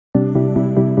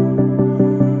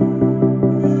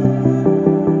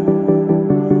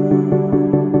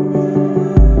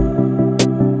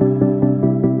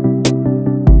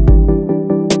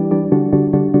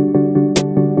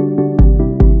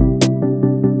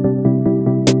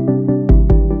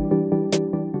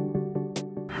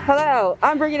Hello,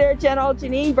 I'm Brigadier General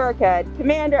Janine Burkhead,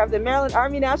 Commander of the Maryland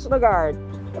Army National Guard.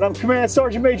 And I'm Command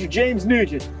Sergeant Major James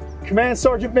Nugent, Command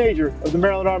Sergeant Major of the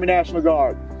Maryland Army National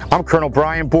Guard. I'm Colonel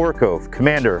Brian Borkove,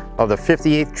 Commander of the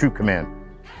 58th Troop Command.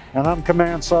 And I'm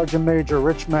Command Sergeant Major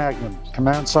Rich Magnum,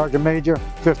 Command Sergeant Major,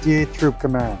 58th Troop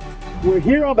Command. We're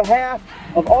here on behalf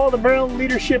of all the Maryland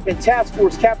leadership and Task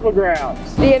Force Capitol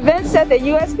grounds. The events at the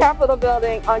U.S. Capitol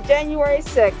building on January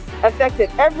 6th affected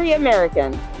every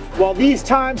American. While these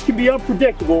times can be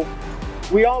unpredictable,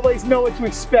 we always know what to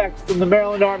expect from the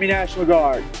Maryland Army National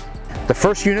Guard. The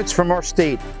first units from our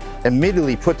state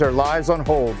immediately put their lives on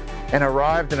hold and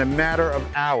arrived in a matter of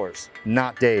hours,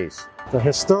 not days. The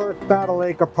historic Battle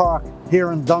Acre Park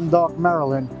here in Dundalk,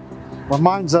 Maryland,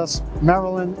 reminds us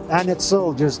Maryland and its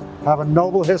soldiers have a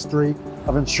noble history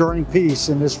of ensuring peace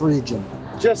in this region.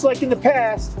 Just like in the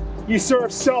past, you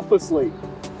served selflessly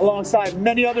alongside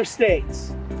many other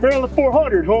states. Maryland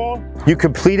 400, huh? You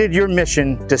completed your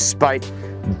mission despite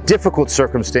difficult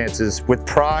circumstances with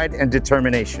pride and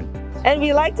determination. And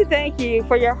we'd like to thank you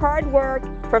for your hard work,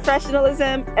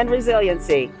 professionalism, and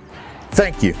resiliency.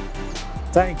 Thank you.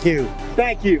 Thank you.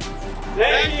 Thank you.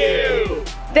 Thank you.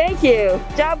 Thank you.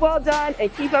 Job well done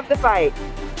and keep up the fight.